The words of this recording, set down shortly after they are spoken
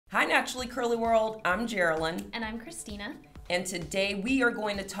Hi, Naturally Curly World. I'm Geraldine. And I'm Christina. And today we are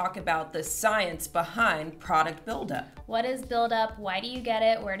going to talk about the science behind product buildup. What is buildup? Why do you get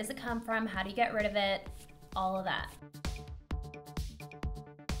it? Where does it come from? How do you get rid of it? All of that.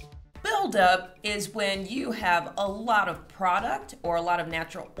 Buildup is when you have a lot of product or a lot of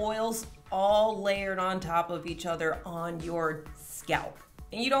natural oils all layered on top of each other on your scalp.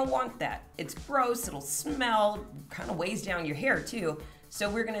 And you don't want that. It's gross, it'll smell, kind of weighs down your hair too. So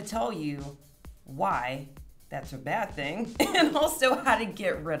we're going to tell you why that's a bad thing and also how to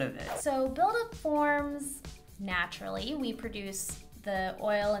get rid of it. So buildup forms naturally. We produce the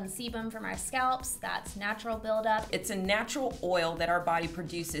oil and sebum from our scalps. That's natural buildup. It's a natural oil that our body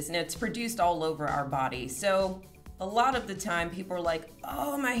produces, and it's produced all over our body. So a lot of the time people are like,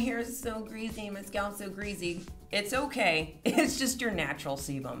 oh, my hair is so greasy, my scalp's so greasy. It's okay. It's just your natural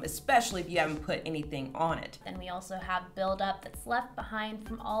sebum, especially if you haven't put anything on it. Then we also have buildup that's left behind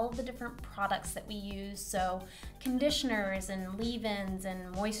from all of the different products that we use. So conditioners and leave-ins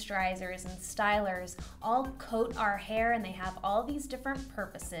and moisturizers and stylers all coat our hair, and they have all these different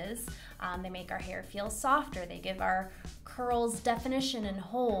purposes. They make our hair feel softer. They give our curls definition and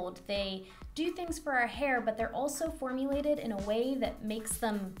hold. They do things for our hair, but they're also formulated in a way that makes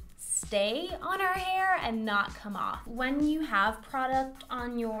them stay on our hair and not come off. When you have product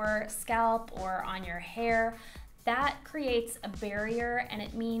on your scalp or on your hair, that creates a barrier, and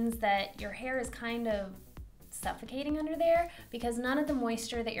it means that your hair is kind of suffocating under there because none of the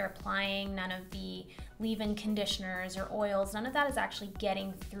moisture that you're applying, none of the leave-in conditioners or oils, none of that is actually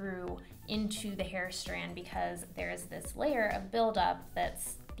getting through into the hair strand because there's this layer of buildup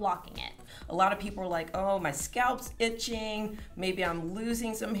that's blocking it. A lot of people are like, oh, my scalp's itching, maybe I'm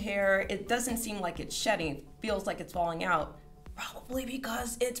losing some hair. It doesn't seem like it's shedding, it feels like it's falling out. Probably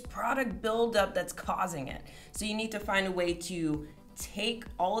because it's product buildup that's causing it. So you need to find a way to take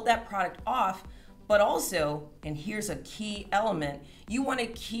all of that product off, but also, and here's a key element, you want to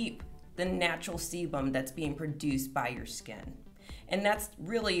keep the natural sebum that's being produced by your skin. And that's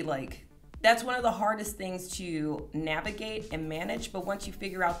really that's one of the hardest things to navigate and manage, but once you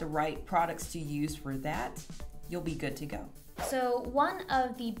figure out the right products to use for that, you'll be good to go. So one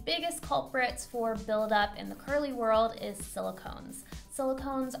of the biggest culprits for buildup in the curly world is silicones.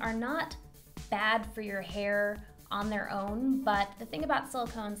 Silicones are not bad for your hair on their own, but the thing about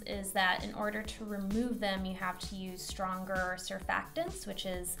silicones is that in order to remove them, you have to use stronger surfactants, which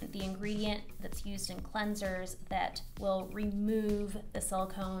is the ingredient that's used in cleansers that will remove the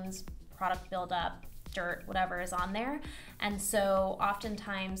silicones, product buildup, dirt, whatever is on there. And so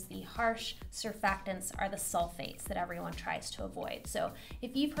oftentimes the harsh surfactants are the sulfates that everyone tries to avoid. So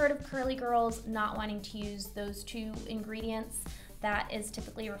if you've heard of curly girls not wanting to use those two ingredients, that is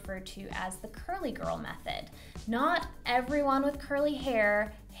typically referred to as the curly girl method. Not everyone with curly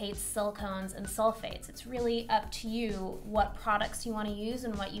hair hates silicones and sulfates. It's really up to you what products you want to use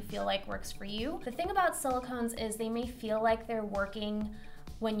and what you feel like works for you. The thing about silicones is they may feel like they're working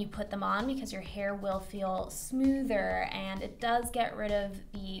when you put them on because your hair will feel smoother and it does get rid of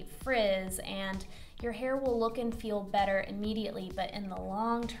the frizz and your hair will look and feel better immediately, but in the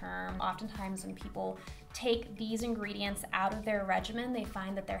long term, oftentimes when people take these ingredients out of their regimen, they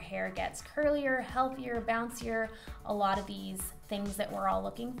find that their hair gets curlier, healthier, bouncier, a lot of these things that we're all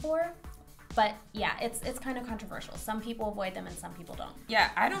looking for. But yeah, it's kind of controversial. Some people avoid them and some people don't.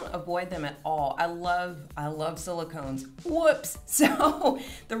 Yeah, I don't avoid them at all. I love silicones. Whoops. So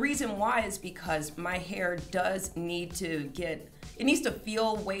the reason why is because my hair does need to it needs to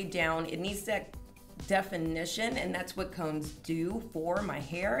feel weighed down. It needs that definition, and that's what cones do for my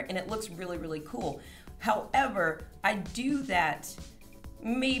hair, and it looks really, really cool. However, I do that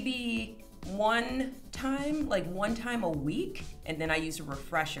maybe one time a week, and then I use a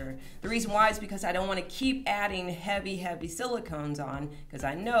refresher. The reason why is because I don't want to keep adding heavy silicones on, because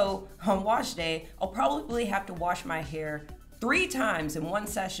I know on wash day I'll probably have to wash my hair 3 times in one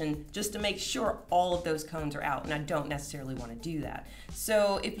session just to make sure all of those cones are out, and I don't necessarily want to do that.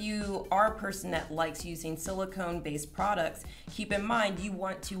 So if you are a person that likes using silicone-based products, keep in mind you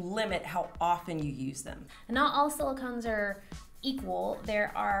want to limit how often you use them. And not all silicones are equal.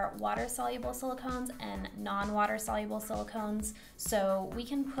 There are water-soluble silicones and non-water soluble silicones. So we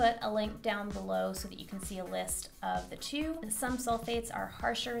can put a link down below so that you can see a list of the two. Some sulfates are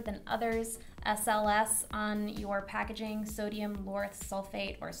harsher than others. SLS on your packaging, sodium lauryl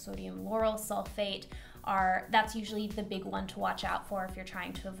sulfate or sodium lauryl sulfate, that's usually the big one to watch out for if you're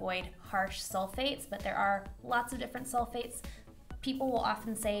trying to avoid harsh sulfates, but there are lots of different sulfates. People will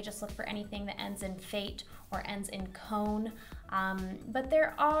often say just look for anything that ends in fate or ends in cone, but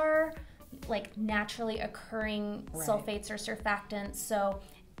there are like naturally occurring sulfates or surfactants. So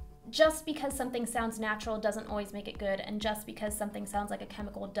just because something sounds natural doesn't always make it good, and just because something sounds like a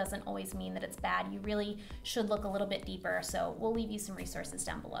chemical doesn't always mean that it's bad. You really should look a little bit deeper, so we'll leave you some resources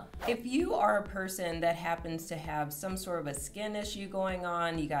down below. If you are a person that happens to have some sort of a skin issue going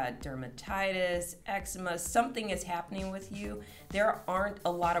on, you got dermatitis, eczema, something is happening with you, there aren't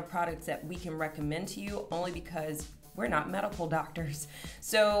a lot of products that we can recommend to you, only because we're not medical doctors.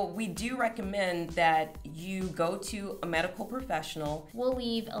 So we do recommend that you go to a medical professional. We'll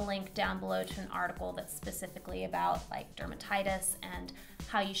leave a link down below to an article that's specifically about like dermatitis and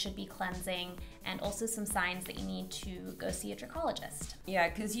how you should be cleansing, and also some signs that you need to go see a trichologist. Yeah,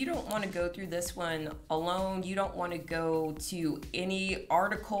 because you don't want to go through this one alone. You don't want to go to any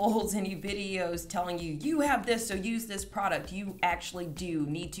articles, any videos telling you, you have this, so use this product. You actually do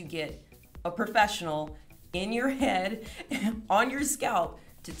need to get a professional in your head, on your scalp,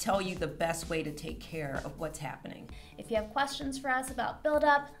 to tell you the best way to take care of what's happening. If you have questions for us about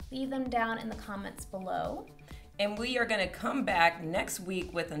Buildup, leave them down in the comments below. And we are going to come back next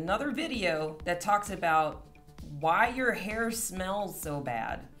week with another video that talks about why your hair smells so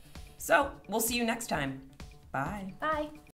bad. So we'll see you next time. Bye. Bye.